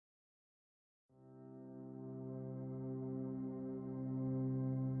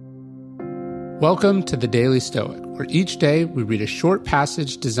Welcome to the Daily Stoic, where each day we read a short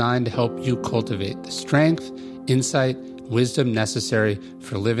passage designed to help you cultivate the strength, insight, and wisdom necessary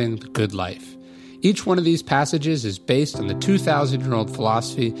for living the good life. Each one of these passages is based on the 2,000-year-old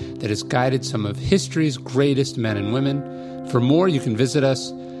philosophy that has guided some of history's greatest men and women. For more, you can visit us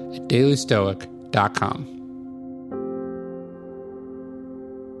at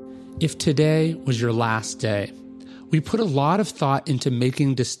dailystoic.com. If today was your last day, we put a lot of thought into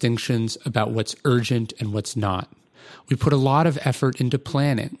making distinctions about what's urgent and what's not. We put a lot of effort into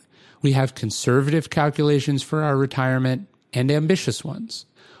planning. We have conservative calculations for our retirement and ambitious ones.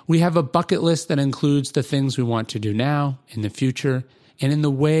 We have a bucket list that includes the things we want to do now, in the future, and in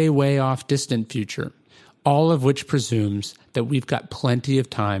the way, way off distant future, all of which presumes that we've got plenty of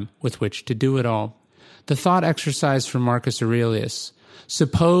time with which to do it all. The thought exercise from Marcus Aurelius: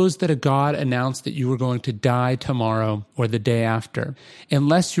 suppose that a god announced that you were going to die tomorrow or the day after.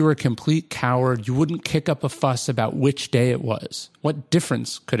 Unless you were a complete coward, you wouldn't kick up a fuss about which day it was. What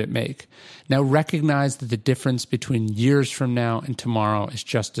difference could it make? Now recognize that the difference between years from now and tomorrow is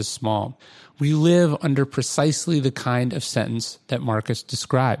just as small. We live under precisely the kind of sentence that Marcus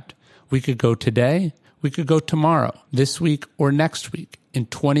described. We could go today, we could go tomorrow, this week or next week, in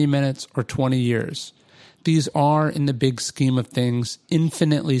 20 minutes or 20 years. These are, in the big scheme of things,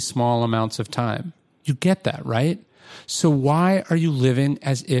 infinitely small amounts of time. You get that, right? So why are you living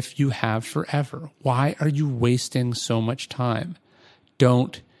as if you have forever? Why are you wasting so much time?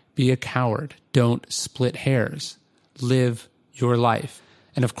 Don't be a coward. Don't split hairs. Live your life.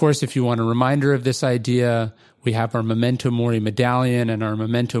 And of course, if you want a reminder of this idea, we have our Memento Mori medallion and our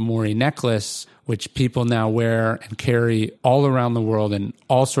Memento Mori necklace, which people now wear and carry all around the world in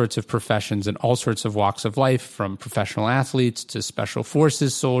all sorts of professions and all sorts of walks of life, from professional athletes to special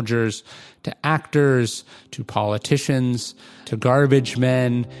forces soldiers, to actors, to politicians, to garbage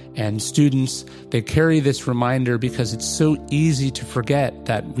men and students. They carry this reminder because it's so easy to forget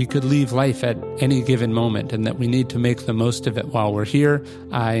that we could leave life at any given moment and that we need to make the most of it while we're here.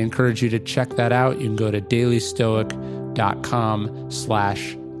 I encourage you to check that out. You can go to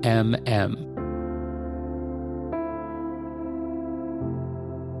dailystoic.com/mm.